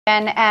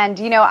And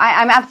you know,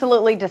 I'm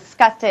absolutely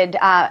disgusted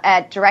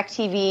at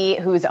DirecTV,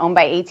 who's owned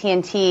by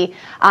AT&T,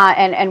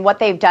 and what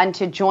they've done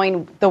to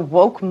join the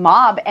woke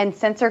mob and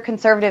censor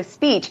conservative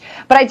speech.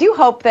 But I do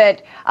hope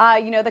that,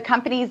 you know, the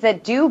companies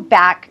that do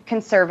back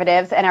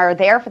conservatives and are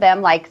there for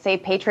them, like, say,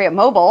 Patriot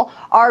Mobile,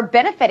 are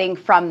benefiting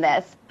from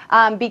this.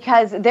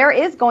 Because there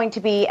is going to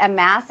be a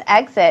mass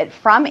exit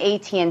from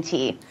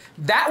AT&T.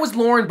 That was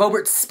Lauren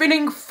Boebert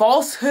spinning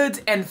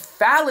falsehoods and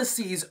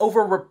fallacies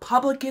over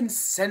Republican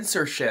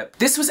censorship.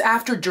 This was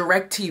after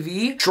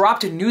DirecTV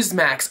dropped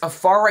Newsmax, a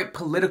far-right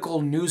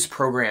political news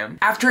program,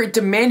 after it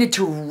demanded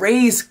to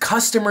raise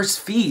customers'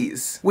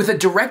 fees, with a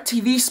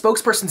DirecTV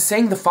spokesperson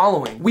saying the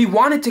following: "We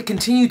wanted to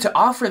continue to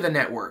offer the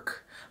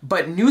network,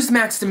 but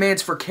Newsmax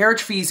demands for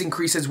carriage fees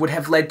increases would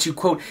have led to,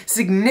 quote,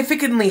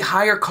 significantly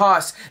higher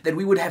costs that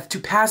we would have to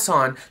pass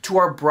on to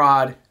our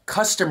broad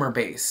customer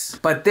base."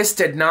 But this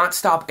did not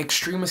stop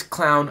extremist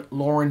clown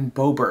Lauren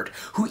Boebert,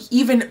 who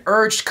even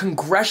urged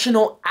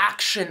congressional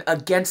action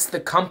against the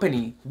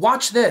company.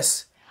 Watch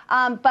this.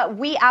 But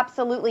we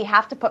absolutely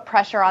have to put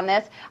pressure on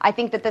this. I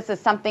think that this is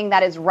something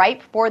that is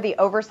ripe for the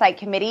Oversight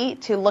Committee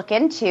to look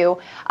into.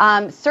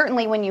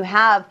 Certainly when you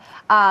have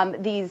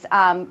these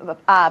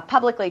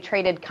publicly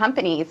traded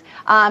companies.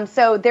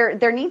 So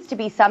there needs to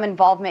be some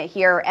involvement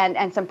here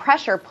and some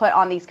pressure put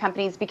on these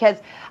companies, because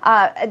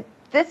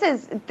this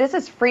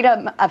is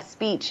freedom of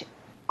speech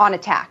on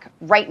attack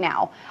right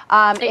now.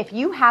 If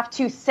you have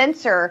to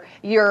censor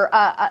your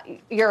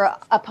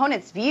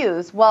opponent's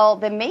views, well,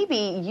 then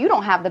maybe you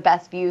don't have the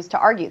best views to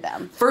argue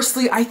them.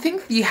 Firstly, I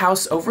think the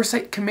House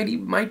Oversight Committee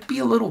might be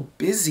a little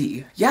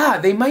busy. Yeah,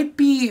 they might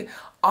be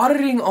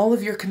auditing all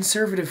of your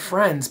conservative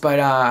friends,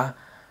 but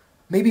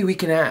maybe we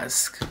can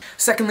ask.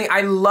 Secondly,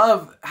 I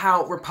love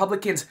how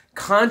Republicans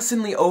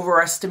constantly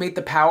overestimate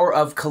the power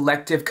of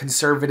collective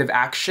conservative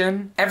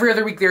action. Every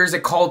other week there is a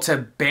call to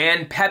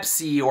ban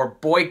Pepsi or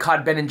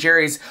boycott Ben &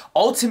 Jerry's,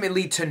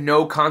 ultimately to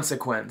no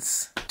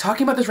consequence.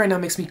 Talking about this right now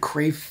makes me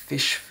crave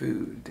fish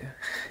food.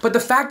 But the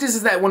fact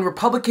is that when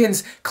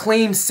Republicans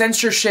claim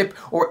censorship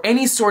or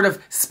any sort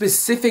of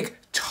specific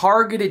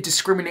targeted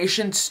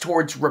discriminations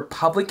towards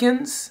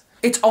Republicans,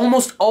 it's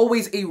almost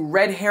always a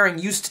red herring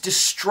used to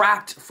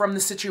distract from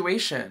the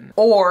situation.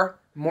 Or,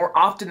 more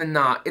often than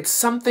not, it's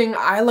something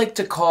I like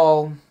to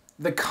call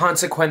the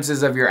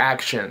consequences of your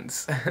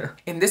actions.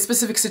 In this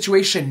specific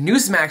situation,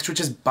 Newsmax, which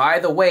is, by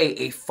the way,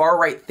 a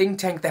far-right think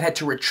tank that had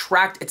to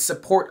retract its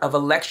support of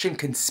election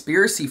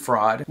conspiracy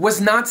fraud, was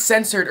not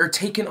censored or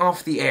taken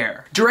off the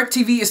air.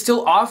 DirecTV is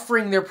still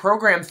offering their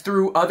program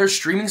through other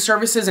streaming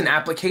services and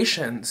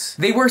applications.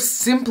 They were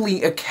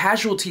simply a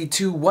casualty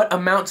to what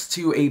amounts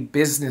to a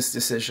business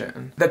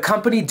decision. The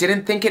company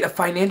didn't think it a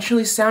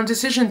financially sound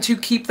decision to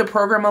keep the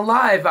program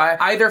alive,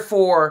 either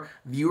for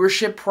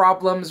viewership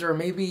problems or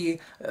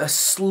maybe a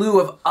slew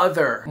of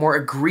other more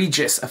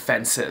egregious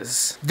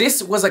offenses.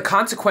 This was a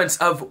consequence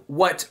of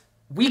what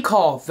we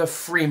call the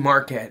free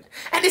market.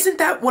 And isn't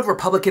that what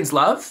Republicans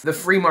love? The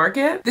free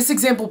market? This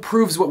example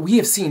proves what we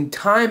have seen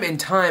time and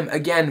time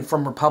again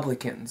from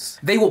Republicans.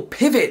 They will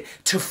pivot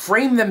to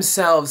frame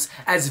themselves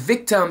as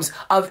victims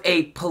of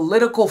a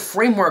political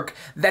framework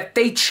that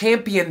they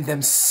champion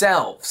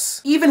themselves,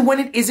 even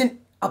when it isn't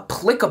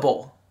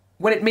applicable,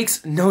 when it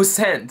makes no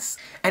sense.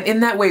 And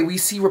in that way, we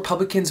see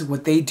Republicans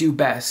what they do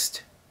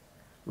best: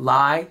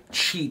 lie,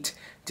 cheat,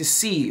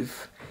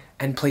 deceive,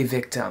 and play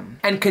victim,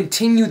 and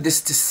continue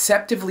this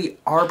deceptively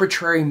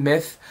arbitrary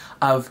myth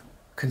of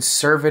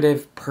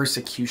conservative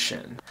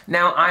persecution.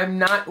 Now, I'm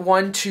not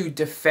one to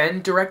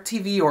defend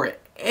DirecTV or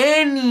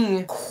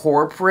any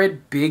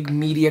corporate big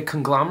media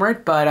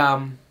conglomerate, but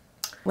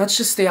let's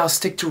just say I'll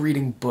stick to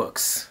reading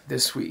books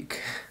this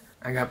week.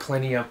 I got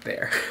plenty up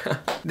there.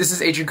 This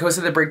is Adrian Costa,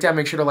 The Breakdown.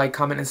 Make sure to like,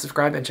 comment, and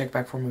subscribe, and check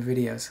back for more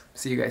videos.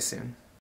 See you guys soon.